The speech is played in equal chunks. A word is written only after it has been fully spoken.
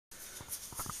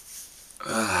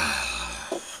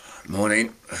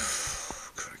Morning.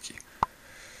 Crikey.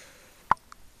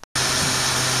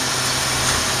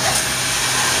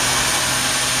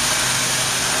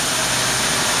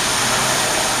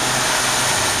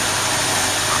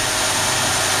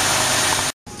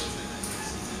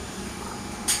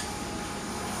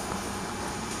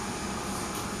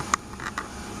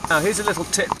 Now here's a little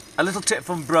tip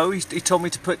from Bro. He told me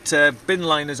to put bin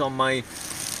liners on my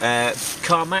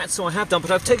car mat, so I have done, but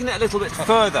I've taken it a little bit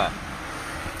further.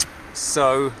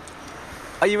 So,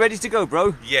 are you ready to go,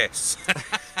 Bro? Yes.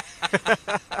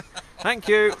 Thank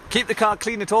you. Keep the car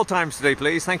clean at all times today,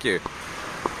 please. Thank you.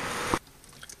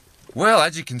 Well,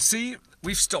 as you can see,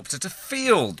 we've stopped at a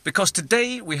field because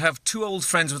today we have two old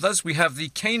friends with us. We have the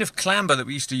cane of clamber that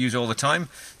we used to use all the time,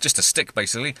 just a stick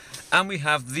basically, and we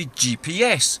have the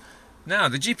GPS. Now,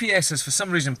 the GPS has for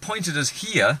some reason pointed us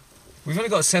here. We've only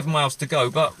got 7 miles to go,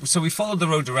 but so we followed the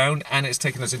road around and it's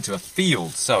taken us into a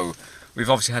field. So we've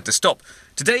obviously had to stop.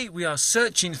 Today we are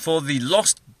searching for the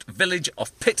lost village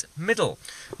of Pitmiddle.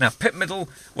 Now, Pitmiddle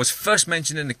was first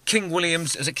mentioned in the King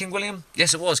William's, is it King William?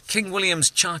 Yes, it was, King William's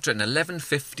Charter in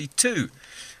 1152.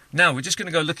 Now, we're just going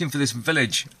to go looking for this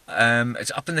village.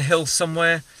 It's up in the hill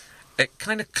somewhere. It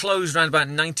kind of closed around about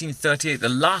 1938. The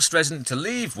last resident to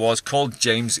leave was called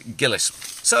James Gillis.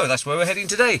 So, that's where we're heading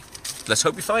today. Let's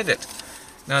hope we find it.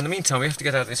 Now, in the meantime, we have to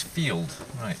get out of this field.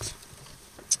 Right.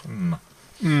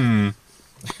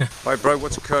 Right, Bro,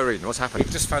 what's occurring? What's happening?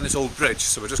 We've just found this old bridge,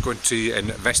 so we're just going to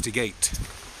investigate,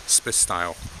 SPiS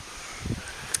style.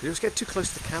 You just get too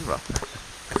close to the camera.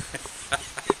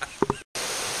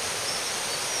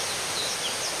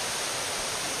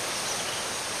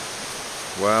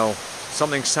 Well,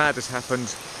 something sad has happened.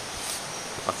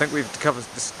 I think we've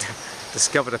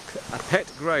discovered a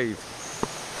pet grave.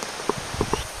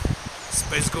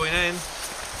 SPiS going in.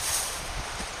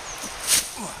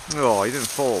 Oh, he didn't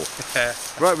fall.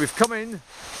 Right, we've come in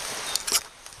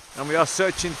and we are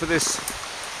searching for this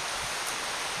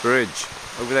bridge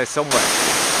over there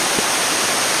somewhere.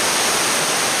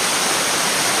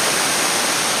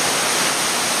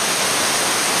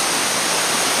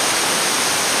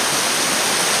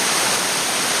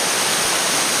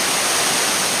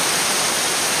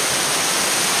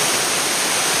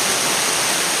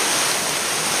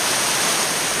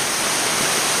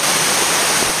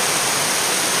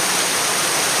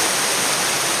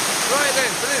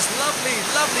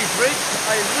 Lovely bridge.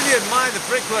 I really admire the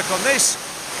brickwork on this.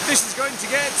 This is going to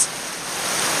get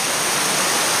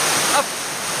a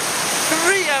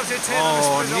 3 out of 10 on the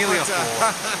speedometer. Nearly a 4.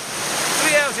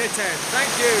 3 out of 10.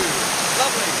 Thank you.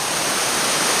 Lovely.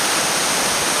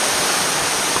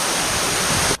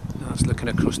 Now it's looking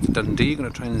across to Dundee.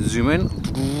 Going to try and zoom in.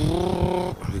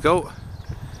 There we go.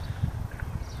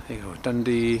 There you go,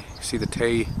 Dundee. See the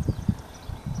Tay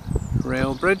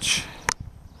rail bridge.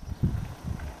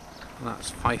 And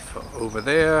that's Fife over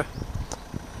there,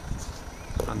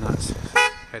 and that's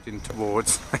heading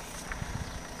towards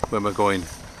where we're going,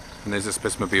 and there's a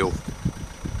SPiSmobile.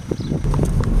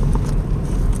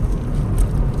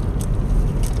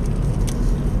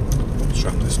 What's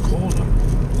around this corner?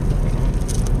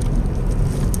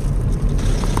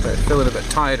 But feeling a bit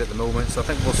tired at the moment, so I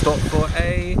think we'll stop for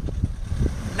a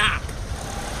nap.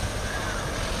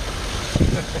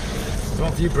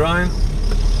 Stop you, Brian.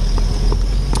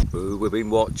 Ooh, we're being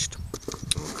watched.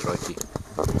 Oh, crikey.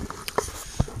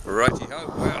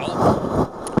 Righty-ho,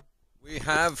 well, we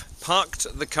have parked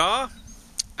the car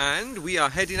and we are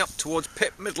heading up towards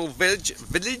Pitmiddle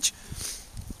village.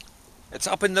 It's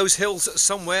up in those hills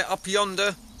somewhere, up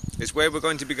yonder is where we're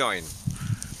going to be going.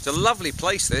 It's a lovely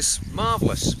place, this,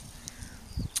 marvellous.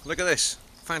 Look at this,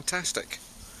 fantastic.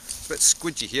 It's a bit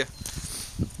squidgy here.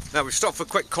 Now we've stopped for a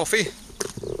quick coffee.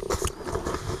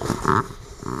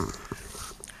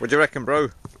 What do you reckon, Bro?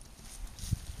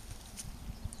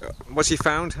 What's he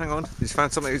found? Hang on, he's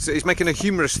found something. He's making a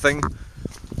humorous thing.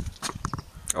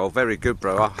 Oh, very good,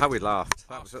 Bro. Oh, how we laughed.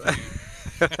 That was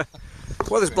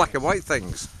well, there's black and white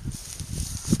things.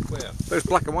 Where? There's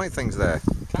black and white things there.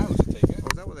 Cows, I take it. Oh,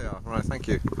 is that what they are? Right, thank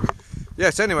you.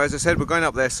 Yes, anyway, as I said, we're going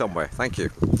up there somewhere. Thank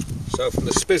you. So, from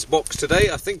the SPiS box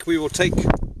today, I think we will take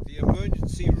the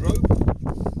emergency rope.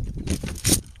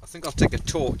 I think I'll take a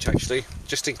torch, actually,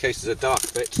 just in case there's a dark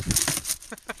bit.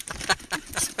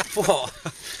 What?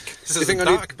 This is a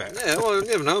dark bit. Yeah, well, you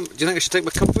never know. Do you think I should take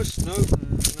my compass? No? No,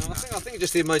 I think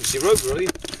just the emergency rope, really.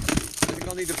 I think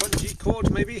I'll need a bungee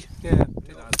cord, maybe? Yeah.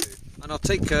 And I'll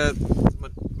take,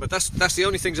 but that's the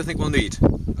only things I think we'll need.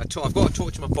 I've got a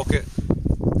torch in my pocket,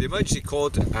 the emergency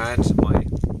cord, and my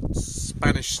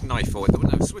Spanish knife, or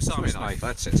no, Swiss Army knife.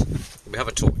 That's it. We have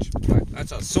a torch. Right,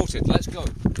 that's us sorted. Let's go.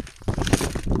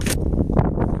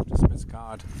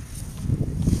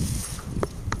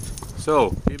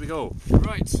 So, here we go.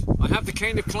 Right, I have the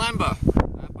cane of clamber.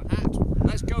 My hat.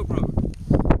 Let's go, bro.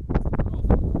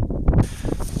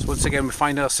 So once again we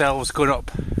find ourselves going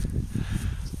up.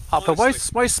 Why is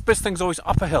SPiS things always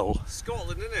up a hill?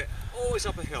 Scotland, isn't it? Always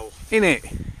up a hill. In it.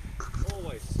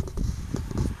 Always.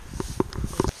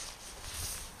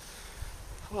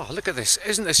 Oh, look at this.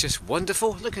 Isn't this just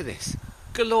wonderful? Look at this.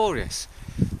 Glorious.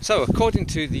 So, according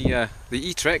to the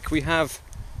e-trek, we have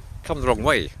come the wrong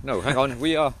way. No, hang on.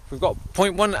 We've got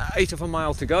 0.18 of a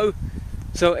mile to go.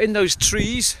 So, in those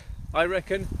trees, I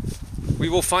reckon, we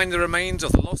will find the remains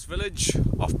of the lost village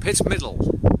of Pitmiddle.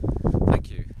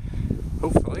 Thank you.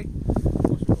 Hopefully.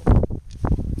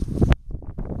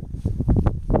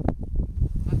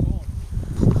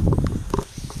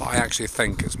 But I actually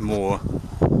think it's more.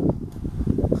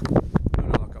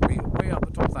 Look, I'll be way up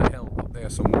the top of that hill up there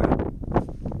somewhere.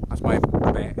 That's my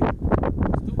bet.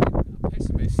 Don't be a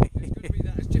pessimist. It's going to be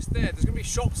that. It's just there. There's going to be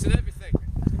shops and everything.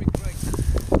 It's going to be great.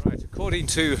 Right, according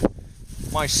to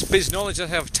my SPiS knowledge that I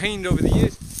have obtained over the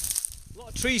years, a lot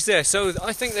of trees there, so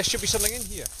I think there should be something in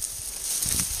here.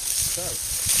 So,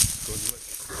 Go and look.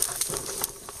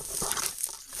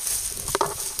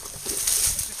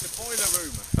 it's just a boiler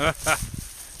room.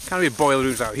 Can't be boiler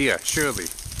rooms out here, surely.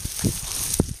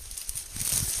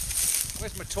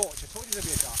 Where's my torch? I told you there'd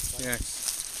be a dark place. Yes.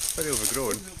 Very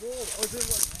overgrown. There's a wall.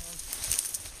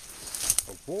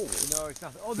 Oh, A wall? no, it's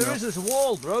nothing. Oh, there's a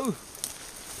wall, bro.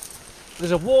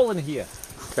 There's a wall in here.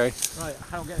 Okay. Right,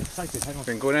 I'm getting excited. Hang on.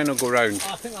 Then go in or go round.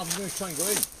 I think I'm going to try and go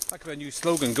in. That could be a new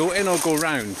slogan. Go in or go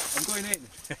round. I'm going in.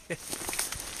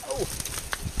 Oh.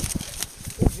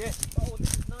 Oh, yes. Oh,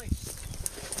 this is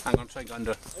nice. Hang on, try go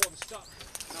under. Oh, I'm stuck.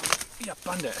 Yeah,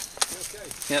 band it. You okay?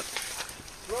 Yep.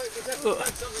 Right, we've definitely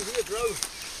found something here, bro.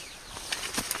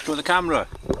 Go with the camera.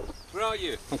 Where are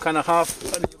you? I'm kind of half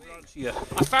under your branch here.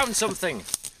 I found something.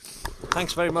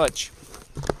 Thanks very much.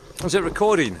 Was it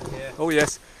recording? Yeah. Oh,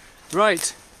 yes.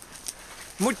 Right.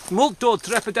 Molto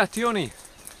trepidazioni.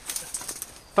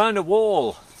 Found a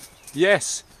wall.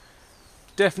 Yes.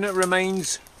 Definite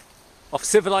remains of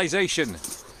civilization.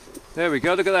 There we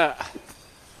go, look at that.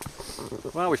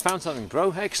 Wow, we found something,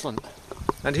 bro. Excellent.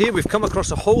 And here we've come across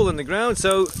a hole in the ground,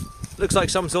 so looks like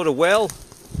some sort of well.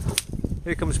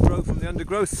 Here comes bro from the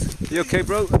undergrowth. You okay,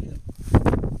 bro?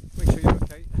 Make sure you're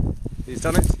okay. He's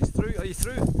done it. He's through. Are you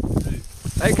through? Through.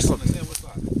 Excellent. What's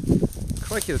that?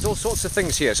 Crikey, there's all sorts of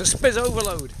things here. It's a SPiS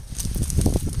overload.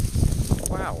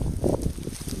 Wow.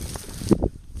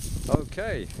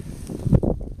 Okay.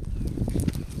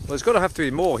 Well, there's got to have to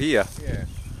be more here. Yeah.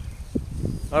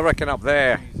 I reckon up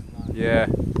there. Yeah.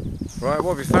 Right,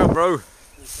 what have you found, bro?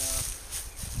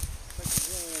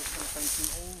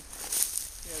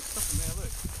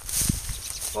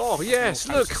 Oh yes,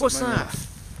 look, what's that?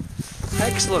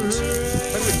 Excellent.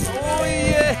 Oh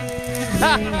yeah!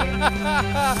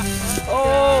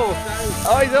 Oh,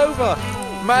 eyes over,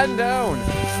 man down.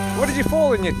 What did you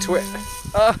fall in, you twit?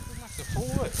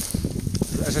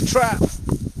 There's a trap.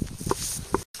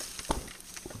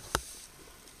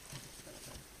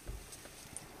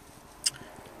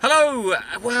 Hello.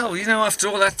 Well, you know, after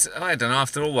all that, I don't know.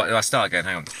 After all, what? I start again.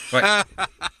 Hang on. Right.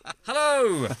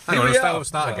 Hello. Hang on,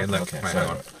 start again. Look. Hang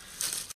on.